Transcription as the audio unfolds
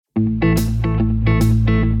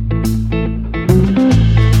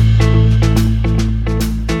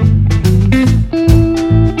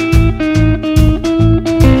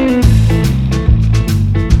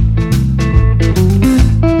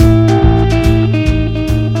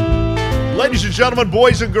Ladies and gentlemen,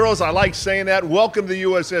 boys and girls, I like saying that. Welcome to the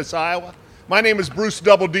USS Iowa. My name is Bruce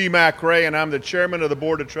Double D. McRae, and I'm the chairman of the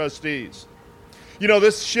Board of Trustees. You know,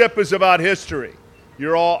 this ship is about history.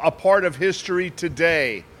 You're all a part of history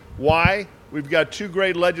today. Why? We've got two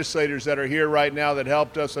great legislators that are here right now that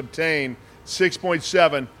helped us obtain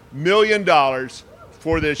 $6.7 million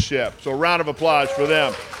for this ship. So a round of applause for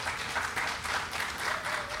them.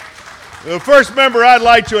 The first member I'd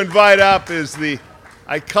like to invite up is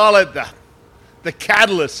I call it the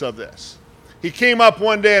catalyst of this. He came up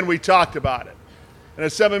one day and we talked about it. And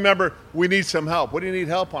Assembly member, we need some help. What do you need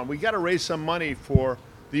help on? We got to raise some money for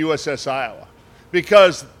the USS Iowa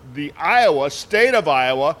because the state of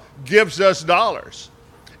Iowa gives us dollars.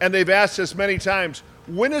 And they've asked us many times,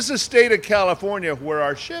 when is the state of California, where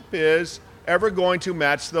our ship is, ever going to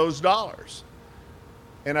match those dollars?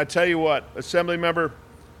 And I tell you what, Assembly member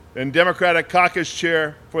and Democratic caucus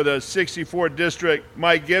chair for the 64th district,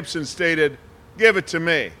 Mike Gipson, stated, give it to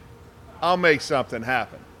me. I'll make something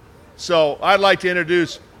happen. So I'd like to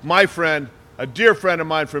introduce my friend, a dear friend of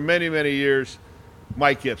mine for many, many years,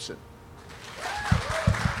 Mike Gipson.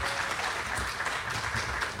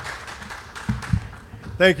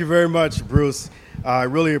 Thank you very much, Bruce. I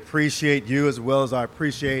really appreciate you as well as I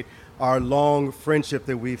appreciate our long friendship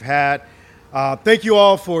that we've had. Thank you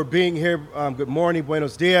all for being here. Good morning,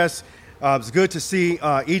 buenos dias. It's good to see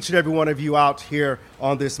each and every one of you out here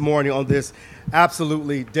on this morning, on this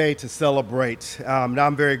absolutely day to celebrate. And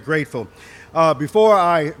I'm very grateful. Before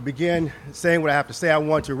I begin saying what I have to say, I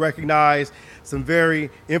want to recognize some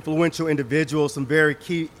very influential individuals, some very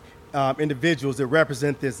key individuals that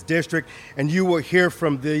represent this district, and you will hear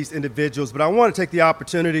from these individuals. But I want to take the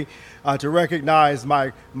opportunity to recognize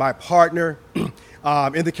my partner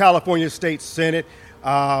in the California State Senate,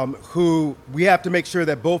 who we have to make sure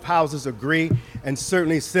that both houses agree, and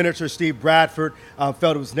certainly Senator Steve Bradford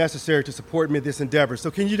felt it was necessary to support me in this endeavor. So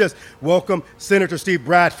can you just welcome Senator Steve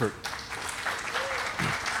Bradford?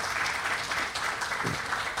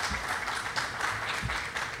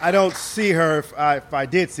 I don't see her. If I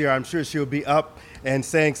did see her, I'm sure she'll be up and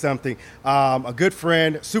saying something. A good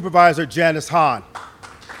friend, Supervisor Janice Hahn.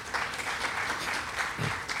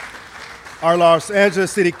 Our Los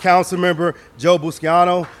Angeles City Council member, Joe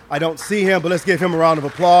Busciano. I don't see him, but let's give him a round of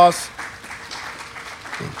applause.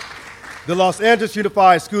 The Los Angeles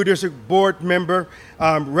Unified School District Board member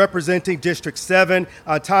representing District 7,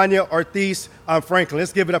 Tanya Ortiz Franklin.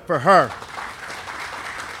 Let's give it up for her.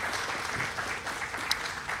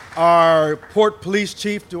 Our Port Police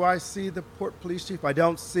Chief, do I see the Port Police Chief? I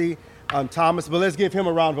don't see Thomas, but let's give him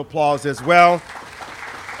a round of applause as well.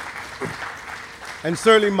 And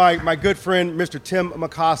certainly my good friend, Mr. Tim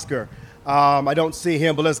McCosker. I don't see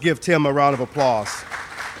him, but let's give Tim a round of applause.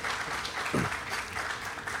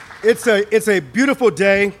 It's a beautiful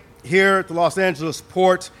day here at the Los Angeles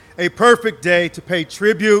Port, a perfect day to pay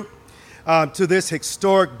tribute to this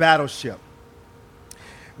historic battleship,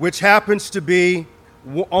 which happens to be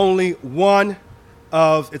only one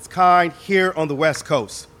of its kind here on the West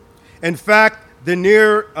Coast. In fact, the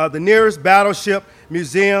nearest battleship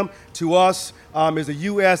museum to us is the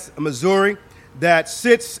U.S. Missouri that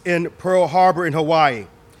sits in Pearl Harbor in Hawaii.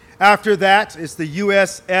 After that, it's the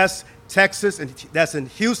USS Texas, and that's in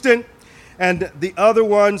Houston, and the other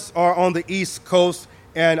ones are on the East Coast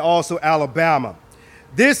and also Alabama.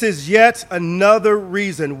 This is yet another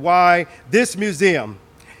reason why this museum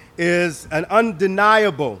is an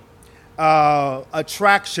undeniable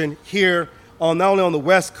attraction here not only on the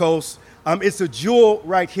West Coast. It's a jewel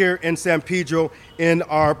right here in San Pedro in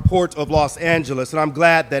our port of Los Angeles, and I'm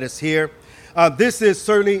glad that it's here. This is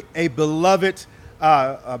certainly a beloved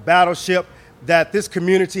battleship that this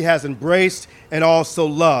community has embraced and also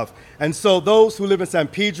loved. And so those who live in San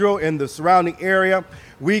Pedro and the surrounding area,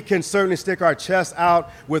 we can certainly stick our chests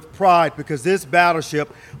out with pride because this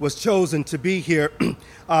battleship was chosen to be here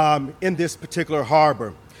in this particular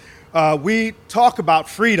harbor. We talk about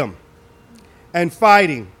freedom and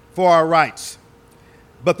fighting for our rights.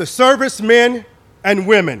 But the servicemen and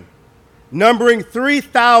women, numbering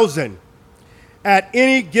 3,000 at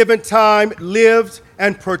any given time, lived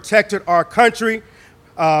and protected our country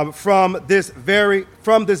from this very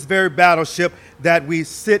battleship that we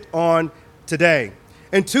sit on today.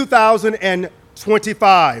 In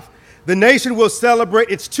 2025, the nation will celebrate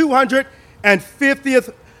its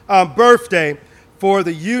 250th birthday for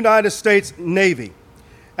the United States Navy,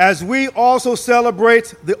 as we also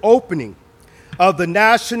celebrate the opening of the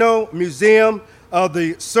National Museum of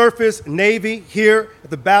the Surface Navy here at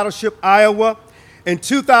the Battleship Iowa. In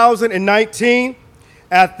 2019,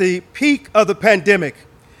 at the peak of the pandemic,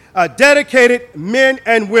 dedicated men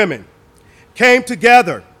and women came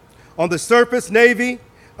together on the surface Navy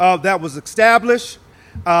that was established.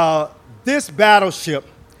 This battleship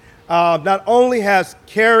not only has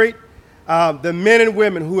carried the men and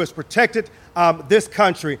women who has protected this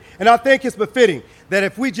country, and I think it's befitting that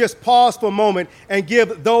if we just pause for a moment and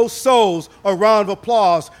give those souls a round of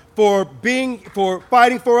applause for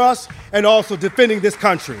fighting for us and also defending this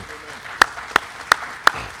country.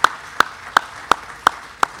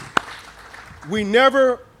 We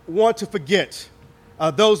never want to forget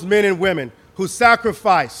those men and women who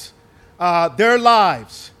sacrifice their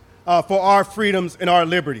lives for our freedoms and our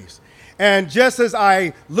liberties. And just as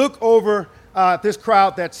I look over this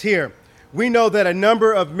crowd that's here, we know that a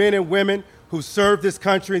number of men and women who serve this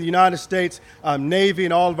country in the United States Navy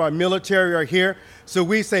and all of our military are here. So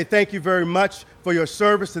we say thank you very much for your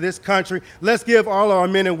service to this country. Let's give all of our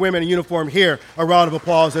men and women in uniform here a round of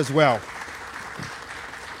applause as well.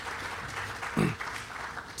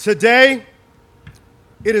 Today,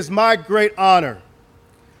 it is my great honor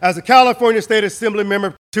as a California State Assembly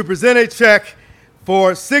member to present a check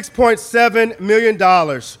for $6.7 million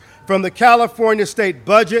from the California State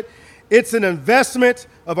budget. It's an investment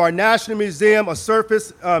of our National Museum of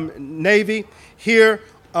Surface Navy here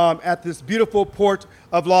at this beautiful port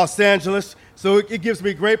of Los Angeles. So it gives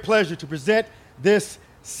me great pleasure to present this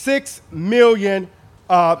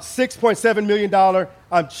 $6.7 million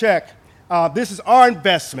check. This is our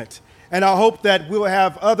investment, and I hope that we'll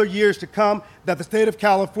have other years to come that the state of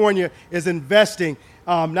California is investing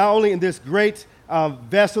not only in this great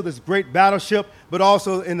vessel, this great battleship, but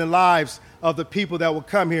also in the lives of the people that will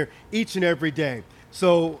come here each and every day.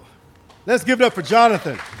 So let's give it up for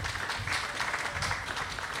Jonathan.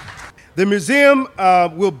 The museum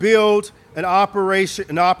will build and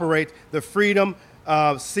operate the Freedom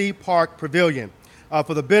Sea Park Pavilion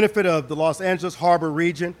for the benefit of the Los Angeles Harbor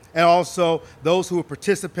region and also those who will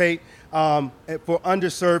participate for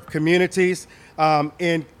underserved communities,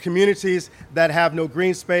 in communities that have no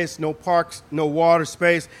green space, no parks, no water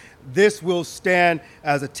space. This will stand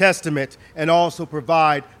as a testament and also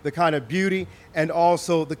provide the kind of beauty and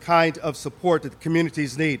also the kind of support that the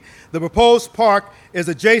communities need. The proposed park is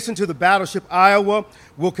adjacent to the Battleship Iowa,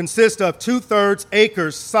 will consist of 2/3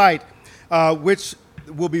 acres site, which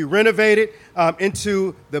will be renovated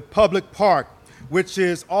into the public park, which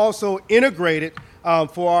is also integrated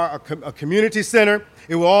for a community center.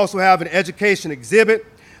 It will also have an education exhibit,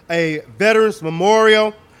 a veterans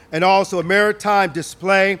memorial, and also a maritime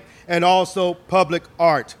display, and also public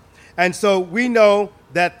art. And so we know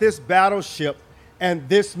that this battleship and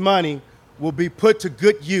this money will be put to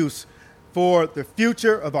good use for the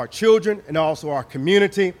future of our children and also our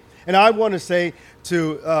community. And I want to say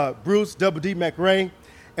to Bruce W.D. McRae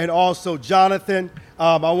and also Jonathan,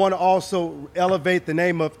 I want to also elevate the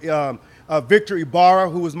name of Victor Ibarra,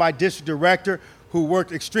 who was my district director, who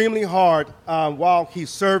worked extremely hard while he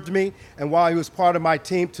served me and while he was part of my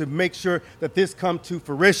team to make sure that this come to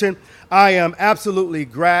fruition. I am absolutely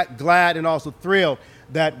glad and also thrilled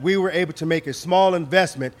that we were able to make a small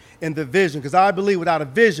investment in the vision, because I believe without a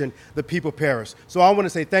vision, the people perish. So I want to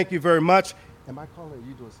say thank you very much. Am I calling or are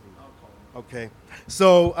you doing something? I'll call. Okay.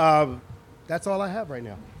 So that's all I have right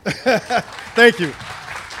now. Thank you.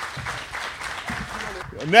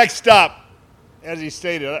 Next up, as he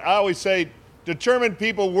stated, I always say, determined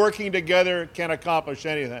people working together can accomplish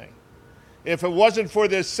anything. If it wasn't for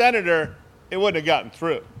this senator, it wouldn't have gotten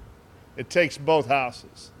through. It takes both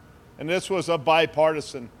houses. And this was a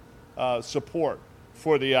bipartisan support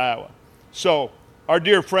for the Iowa. So our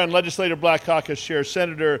dear friend, Legislative Black Caucus Chair,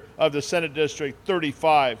 Senator of the Senate District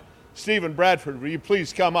 35, Stephen Bradford, will you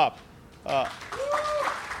please come up?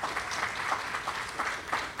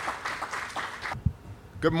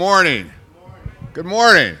 Good morning. Good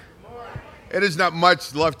morning. It is not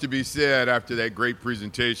much left to be said after that great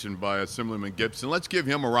presentation by Assemblyman Gipson. Let's give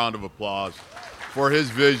him a round of applause for his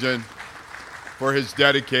vision, for his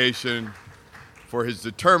dedication, for his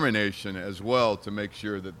determination as well to make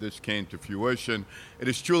sure that this came to fruition. It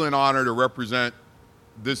is truly an honor to represent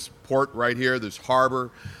this port right here, this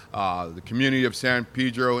harbor, the community of San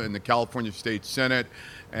Pedro in the California State Senate,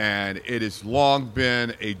 and it has long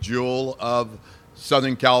been a jewel of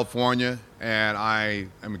Southern California, and I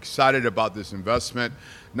am excited about this investment,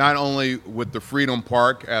 not only with the Freedom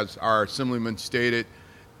Park, as our Assemblyman stated.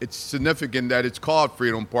 It's significant that it's called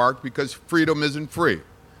Freedom Park because freedom isn't free.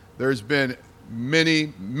 There's been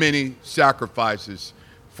many, many sacrifices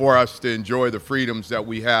for us to enjoy the freedoms that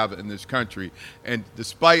we have in this country. And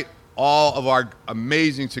despite all of our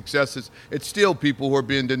amazing successes, it's still people who are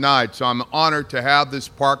being denied. So I'm honored to have this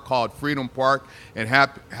park called Freedom Park and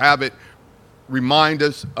have it remind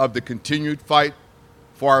us of the continued fight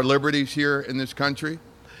for our liberties here in this country.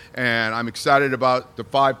 And I'm excited about the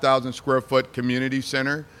 5,000 square foot community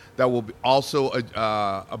center that will be also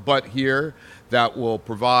abut here, that will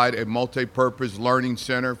provide a multi-purpose learning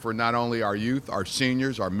center for not only our youth, our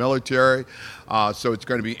seniors, our military. So it's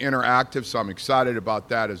going to be interactive, so I'm excited about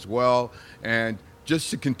that as well. And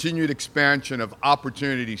just the continued expansion of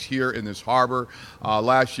opportunities here in this harbor.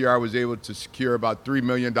 Last year I was able to secure about $3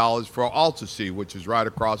 million for Altasea, which is right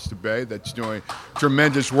across the bay, that's doing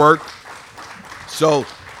tremendous work. So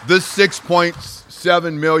this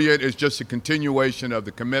 $6.7 million is just a continuation of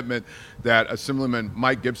the commitment that Assemblyman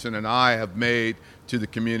Mike Gipson and I have made to the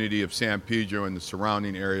community of San Pedro and the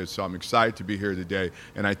surrounding areas. So I'm excited to be here today,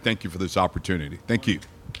 and I thank you for this opportunity. Thank you.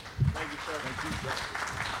 Thank you, sir. Thank you, sir.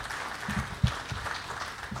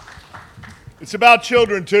 It's about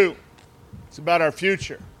children, too. It's about our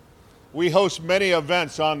future. We host many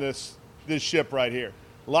events on this ship right here.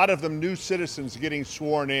 A lot of them new citizens getting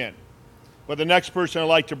sworn in. But the next person I'd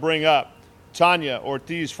like to bring up, Tanya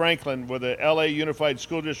Ortiz Franklin, with the LA Unified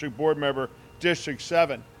School District Board Member, District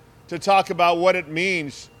 7, to talk about what it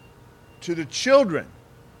means to the children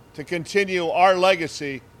to continue our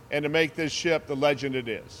legacy and to make this ship the legend it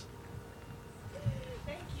is.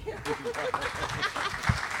 Thank you.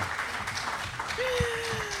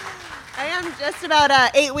 I am just about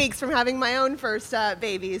 8 weeks from having my own first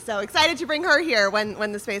baby, so excited to bring her here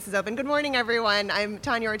when the space is open. Good morning, everyone. I'm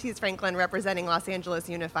Tanya Ortiz Franklin, representing Los Angeles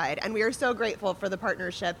Unified, and we are so grateful for the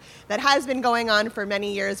partnership that has been going on for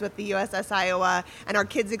many years with the USS Iowa and our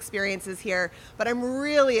kids' experiences here, but I'm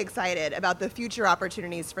really excited about the future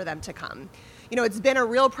opportunities for them to come. You know, it's been a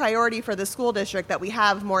real priority for the school district that we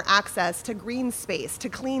have more access to green space, to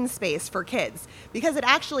clean space for kids, because it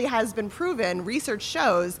actually has been proven, research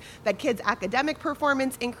shows that kids' academic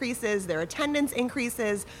performance increases, their attendance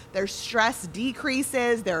increases, their stress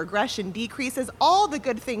decreases, their aggression decreases, all the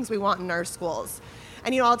good things we want in our schools.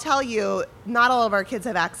 And you know, I'll tell you, not all of our kids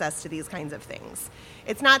have access to these kinds of things.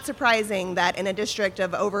 It's not surprising that in a district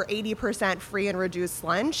of over 80% free and reduced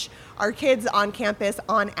lunch, our kids on campus,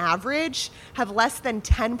 on average, have less than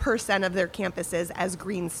 10% of their campuses as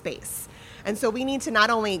green space. And so we need to not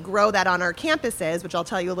only grow that on our campuses, which I'll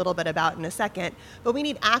tell you a little bit about in a second, but we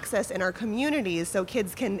need access in our communities so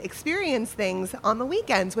kids can experience things on the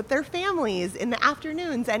weekends with their families in the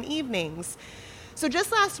afternoons and evenings. So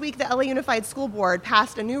just last week, the LA Unified School Board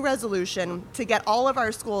passed a new resolution to get all of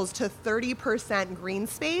our schools to 30% green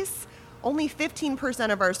space. Only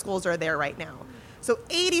 15% of our schools are there right now. So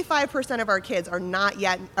 85% of our kids are not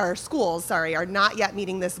yet, our schools, are not yet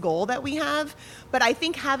meeting this goal that we have. But I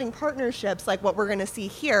think having partnerships like what we're going to see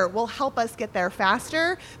here will help us get there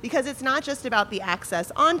faster, because it's not just about the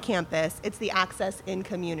access on campus, it's the access in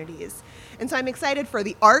communities. And so I'm excited for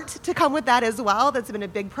the art to come with that as well. That's been a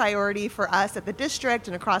big priority for us at the district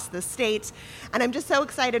and across the state. And I'm just so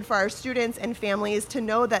excited for our students and families to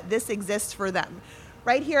know that this exists for them.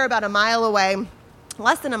 Right here, about a mile away,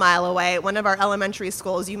 less than a mile away, one of our elementary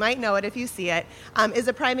schools, you might know it if you see it, is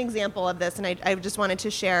a prime example of this. And I just wanted to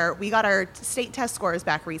share, we got our state test scores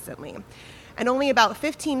back recently. And only about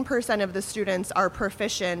 15% of the students are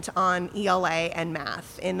proficient on ELA and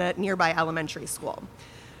math in the nearby elementary school.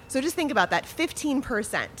 So just think about that,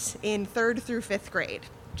 15% in 3rd through 5th grade,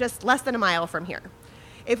 just less than a mile from here.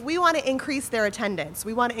 If we want to increase their attendance,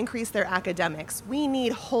 we want to increase their academics, we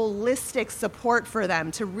need holistic support for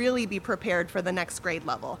them to really be prepared for the next grade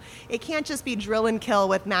level. It can't just be drill and kill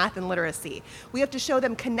with math and literacy. We have to show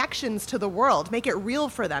them connections to the world, make it real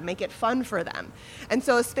for them, make it fun for them. And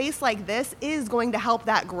so a space like this is going to help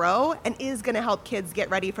that grow and is going to help kids get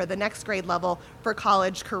ready for the next grade level for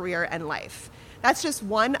college, career, and life. That's just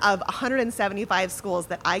one of 175 schools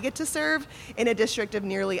that I get to serve in a district of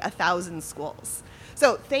nearly 1,000 schools.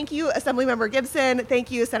 So thank you, Assemblymember Gipson. Thank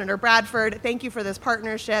you, Senator Bradford. Thank you for this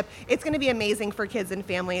partnership. It's going to be amazing for kids and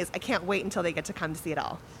families. I can't wait until they get to come to see it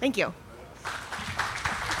all. Thank you.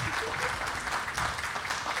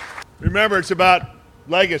 Remember, it's about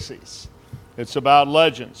legacies. It's about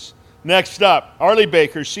legends. Next up, Arlie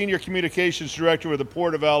Baker, Senior Communications Director with the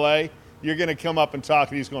Port of LA. You're going to come up and talk,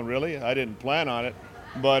 and he's going, really? I didn't plan on it.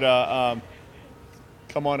 But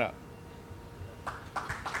come on up.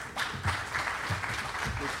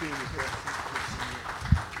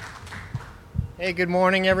 Hey, good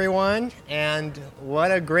morning, everyone, and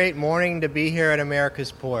what a great morning to be here at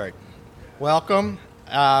America's Port. Welcome.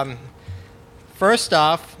 First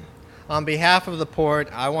off, on behalf of the Port,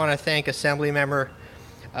 I want to thank Assemblymember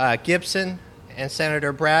Gipson and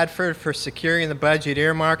Senator Bradford for securing the budget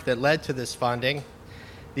earmark that led to this funding.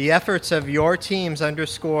 The efforts of your teams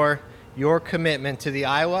underscore your commitment to the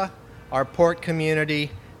Iowa, our port community,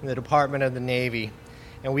 and the Department of the Navy.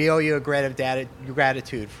 and we owe you a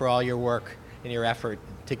gratitude for all your work and your effort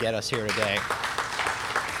to get us here today.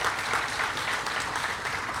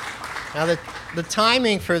 Now, the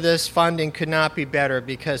timing for this funding could not be better,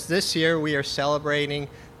 because this year we are celebrating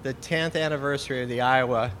the 10th anniversary of the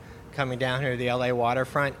Iowa coming down here to the LA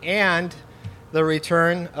waterfront and the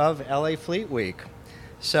return of LA Fleet Week.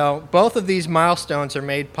 So both of these milestones are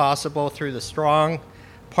made possible through the strong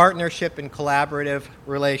partnership and collaborative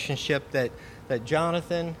relationship that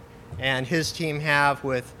Jonathan and his team have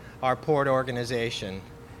with our port organization.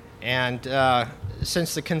 And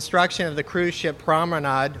since the construction of the cruise ship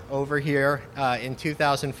promenade over here in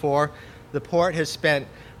 2004, the port has spent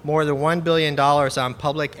more than $1 billion on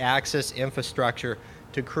public access infrastructure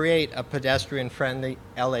to create a pedestrian-friendly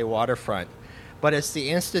LA waterfront. But it's the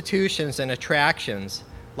institutions and attractions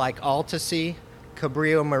like Altasea,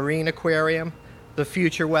 Cabrillo Marine Aquarium, the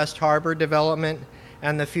future West Harbor development,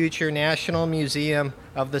 and the future National Museum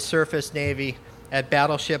of the Surface Navy at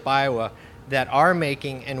Battleship, Iowa, that are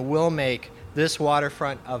making and will make this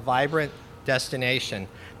waterfront a vibrant destination,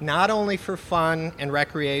 not only for fun and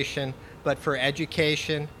recreation, but for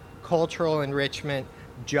education, cultural enrichment,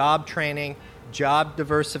 job training, job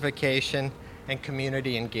diversification, and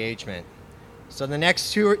community engagement. So the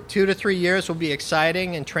next two to 3 years will be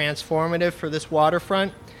exciting and transformative for this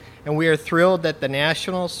waterfront, and we are thrilled that the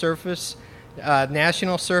National Surface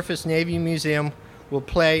Navy Museum will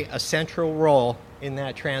play a central role in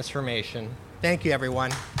that transformation. Thank you,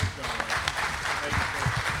 everyone.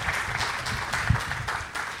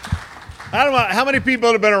 I don't know, how many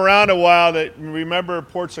people have been around a while that remember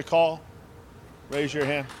Ports of Call? Raise your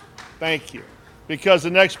hand. Thank you. Because the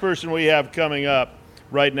next person we have coming up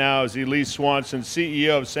right now is Elise Swanson,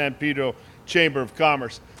 CEO of San Pedro Chamber of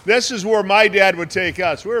Commerce. This is where my dad would take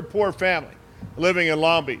us. We're a poor family living in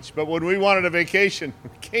Long Beach, but when we wanted a vacation, we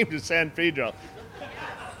came to San Pedro.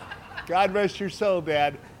 God rest your soul,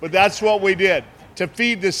 Dad. But that's what we did, to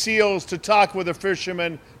feed the seals, to talk with the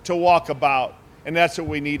fishermen, to walk about. And that's what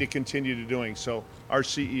we need to continue to doing. So, our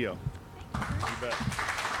CEO. You bet.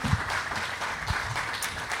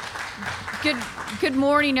 Good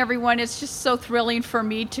morning, everyone. It's just so thrilling for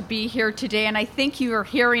me to be here today, and I think you are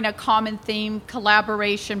hearing a common theme: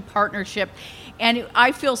 collaboration, partnership. And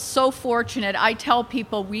I feel so fortunate. I tell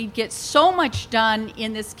people we get so much done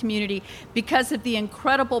in this community because of the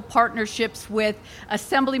incredible partnerships with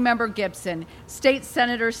Assemblymember Gipson, State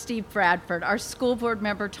Senator Steve Bradford, our school board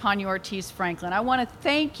member Tanya Ortiz Franklin. I want to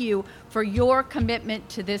thank you for your commitment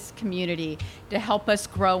to this community to help us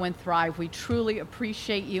grow and thrive. We truly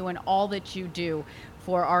appreciate you and all that you do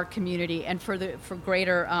for our community and for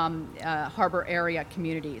greater harbor area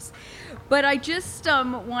communities. But I just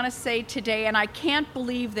want to say today, and I can't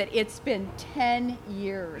believe that it's been 10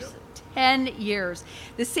 years. Yep. 10 years.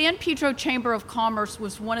 The San Pedro Chamber of Commerce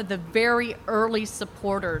was one of the very early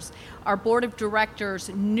supporters. Our board of directors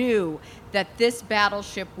knew that this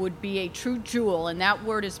battleship would be a true jewel, and that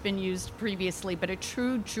word has been used previously, but a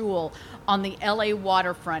true jewel on the LA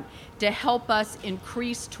waterfront to help us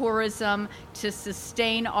increase tourism, to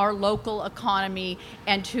sustain our local economy,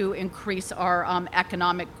 and to increase our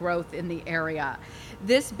economic growth in the area.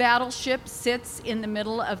 This battleship sits in the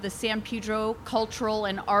middle of the San Pedro Cultural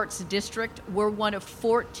and Arts District. We're one of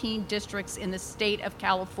 14 districts in the state of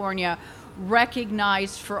California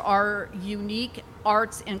recognized for our unique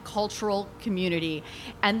arts and cultural community.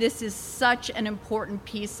 And this is such an important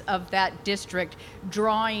piece of that district,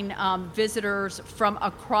 drawing visitors from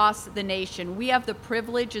across the nation. We have the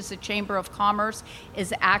privilege as the Chamber of Commerce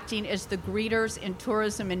is acting as the greeters and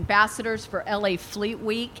tourism ambassadors for LA Fleet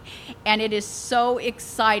Week. And it is so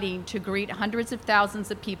exciting to greet hundreds of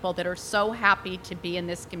thousands of people that are so happy to be in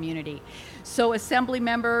this community. So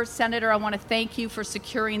Assemblymember, Senator, I want to thank you for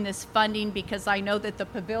securing this funding, because I know that the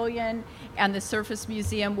pavilion and the Surface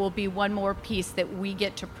Museum will be one more piece that we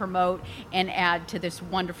get to promote and add to this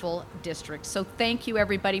wonderful district. So thank you,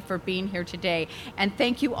 everybody, for being here today. And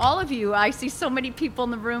thank you, all of you. I see so many people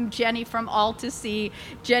in the room. Jenny from Altasea,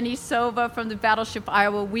 Jenny Sova from the Battleship,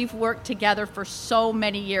 Iowa. We've worked together for so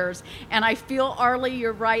many years. And I feel, Arlie,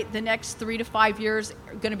 you're right, the next 3 to 5 years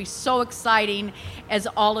are going to be so exciting as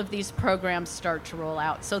all of these programs start to roll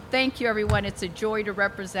out. So thank you, everyone. It's a joy to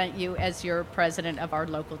represent you as your president of our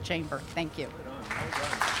local chamber. Thank you.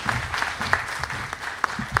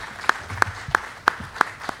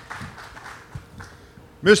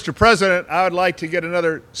 Mr. President, I would like to get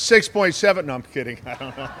another 6.7. No, I'm kidding. I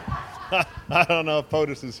don't know. I don't know if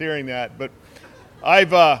POTUS is hearing that, but I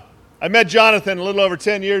met Jonathan a little over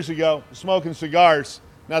 10 years ago, smoking cigars.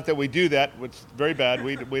 Not that we do that, which is very bad.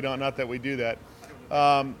 We don't. Not that we do that.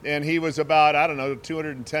 and he was about,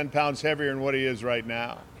 210 pounds heavier than what he is right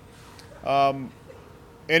now. And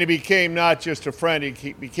he became not just a friend,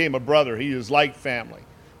 he became a brother. He is like family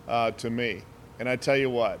to me. And I tell you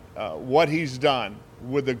what he's done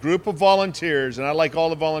with a group of volunteers, and I'd like all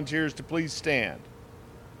the volunteers to please stand.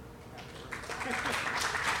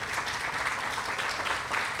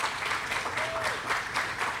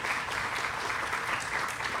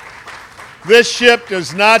 This ship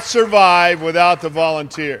does not survive without the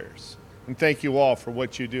volunteers. And thank you all for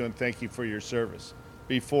what you do, and thank you for your service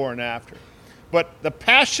before and after. But the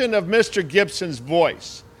passion of Mr. Gipson's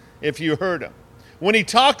voice, if you heard him, when he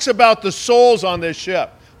talks about the souls on this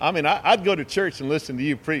ship, I'd go to church and listen to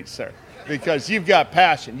you preach, sir, because you've got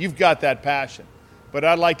passion. You've got that passion. But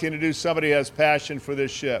I'd like to introduce somebody who has passion for this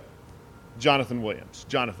ship, Jonathan Williams.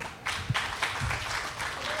 Jonathan.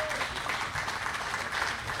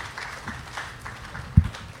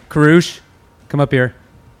 Karush, come up here.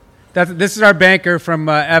 This is our banker from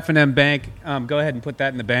F&M Bank. Go ahead and put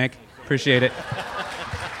that in the bank. Appreciate it.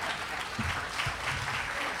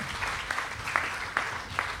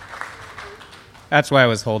 That's why I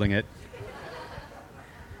was holding it.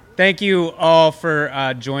 Thank you all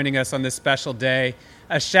for joining us on this special day.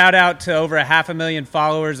 A shout out to over 500,000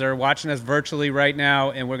 followers that are watching us virtually right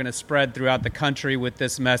now, and we're going to spread throughout the country with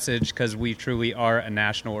this message because we truly are a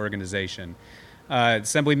national organization.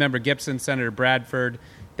 Assemblymember Gipson, Senator Bradford,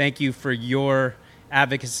 thank you for your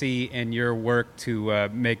advocacy and your work to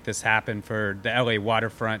make this happen for the LA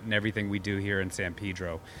waterfront and everything we do here in San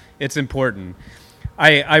Pedro. It's important.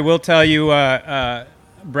 I will tell you,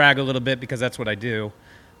 brag a little bit because that's what I do.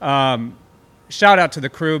 Shout out to the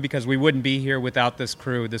crew because we wouldn't be here without this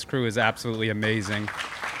crew. This crew is absolutely amazing.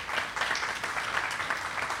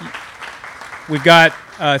 We've got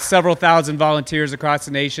several thousand volunteers across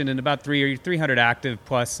the nation and about 300 active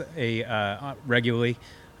plus regularly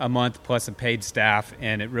a month plus a paid staff,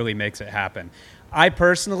 and it really makes it happen. I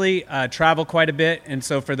personally travel quite a bit, and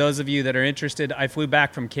so for those of you that are interested, I flew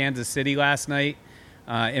back from Kansas City last night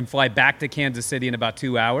and fly back to Kansas City in about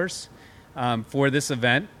 2 hours for this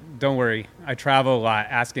event. Don't worry, I travel a lot.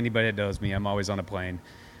 Ask anybody that knows me. I'm always on a plane.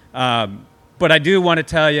 But I do want to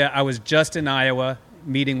tell you, I was just in Iowa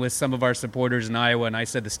meeting with some of our supporters in Iowa, and I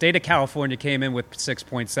said, the state of California came in with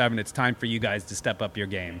 6.7. It's time for you guys to step up your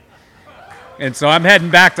game. And so I'm heading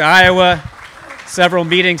back to Iowa, several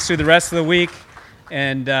meetings through the rest of the week,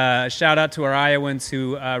 and shout out to our Iowans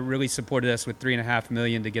who really supported us with $3.5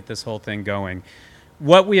 million to get this whole thing going.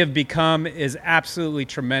 What we have become is absolutely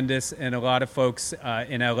tremendous, and a lot of folks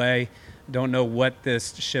in LA don't know what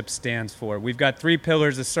this ship stands for. We've got 3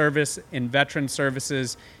 pillars of service in veteran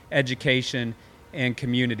services, education, and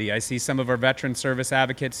community. I see some of our veteran service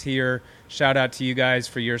advocates here. Shout out to you guys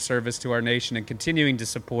for your service to our nation and continuing to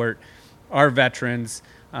support our veterans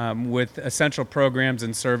with essential programs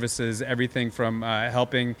and services, everything from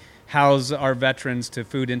helping house our veterans to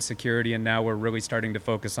food insecurity, and now we're really starting to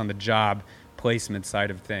focus on the job placement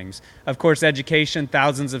side of things. Of course, education,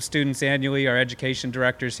 thousands of students annually, our education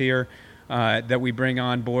directors here that we bring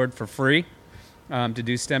on board for free to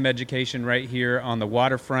do STEM education right here on the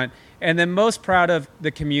waterfront. And then most proud of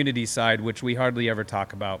the community side, which we hardly ever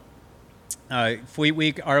talk about. Fleet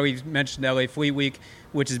Week, Arlie mentioned LA Fleet Week,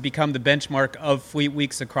 which has become the benchmark of Fleet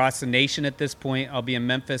Weeks across the nation at this point. I'll be in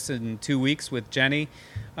Memphis in 2 weeks with Jenny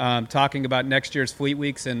talking about next year's Fleet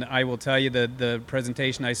Weeks, and I will tell you the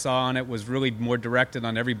presentation I saw on it was really more directed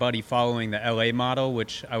on everybody following the LA model,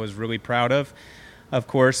 which I was really proud of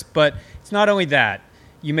course. But it's not only that.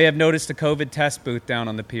 You may have noticed a COVID test booth down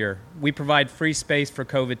on the pier. We provide free space for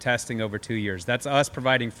COVID testing over 2 years. That's us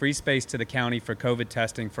providing free space to the county for COVID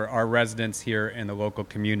testing for our residents here in the local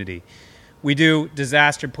community. We do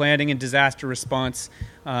disaster planning and disaster response.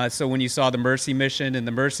 So when you saw the Mercy mission and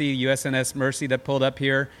the Mercy, USNS Mercy that pulled up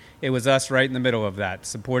here, it was us right in the middle of that,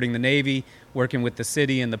 supporting the Navy, working with the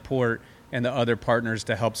city and the port and the other partners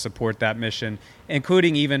to help support that mission,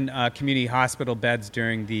 including even community hospital beds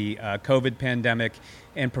during the COVID pandemic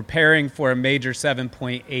and preparing for a major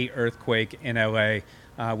 7.8 earthquake in LA,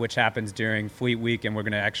 which happens during Fleet Week, and we're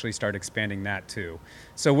going to actually start expanding that too.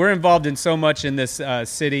 So we're involved in so much in this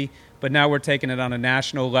city, but now we're taking it on a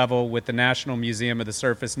national level with the National Museum of the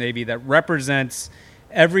Surface Navy that represents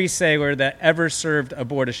every sailor that ever served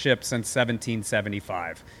aboard a ship since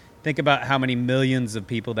 1775. Think about how many millions of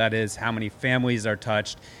people that is, how many families are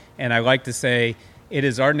touched. And I like to say it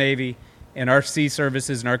is our Navy and our sea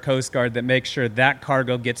services and our Coast Guard that make sure that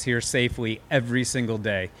cargo gets here safely every single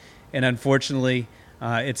day. And unfortunately,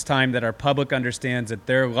 it's time that our public understands that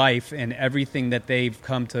their life and everything that they've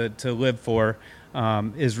come to live for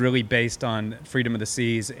is really based on freedom of the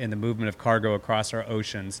seas and the movement of cargo across our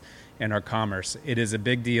oceans and our commerce. It is a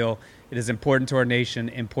big deal. It is important to our nation,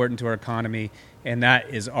 important to our economy, and that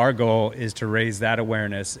is our goal, is to raise that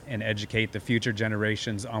awareness and educate the future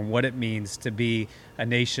generations on what it means to be a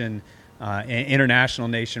nation, an international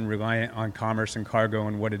nation reliant on commerce and cargo,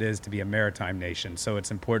 and what it is to be a maritime nation. So it's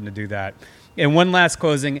important to do that. And one last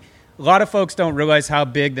closing, a lot of folks don't realize how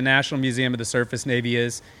big the National Museum of the Surface Navy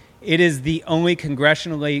is. It is the only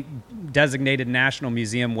congressionally designated national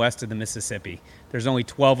museum west of the Mississippi. There's only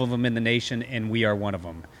 12 of them in the nation, and we are one of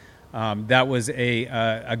them. That was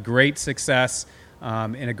a great success,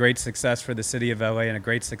 and a great success for the city of LA, and a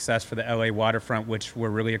great success for the LA waterfront, which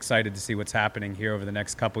we're really excited to see what's happening here over the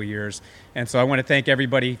next couple years. And so I want to thank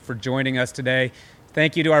everybody for joining us today.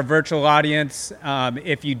 Thank you to our virtual audience.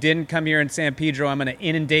 If you didn't come here in San Pedro, I'm going to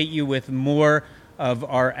inundate you with more of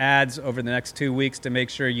our ads over the next 2 weeks to make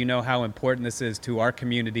sure you know how important this is to our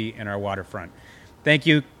community and our waterfront. Thank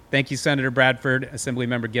you. Thank you, Senator Bradford,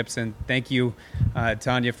 Assemblymember Gipson.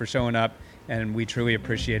 Tanya, for showing up, and we truly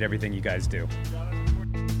appreciate everything you guys do.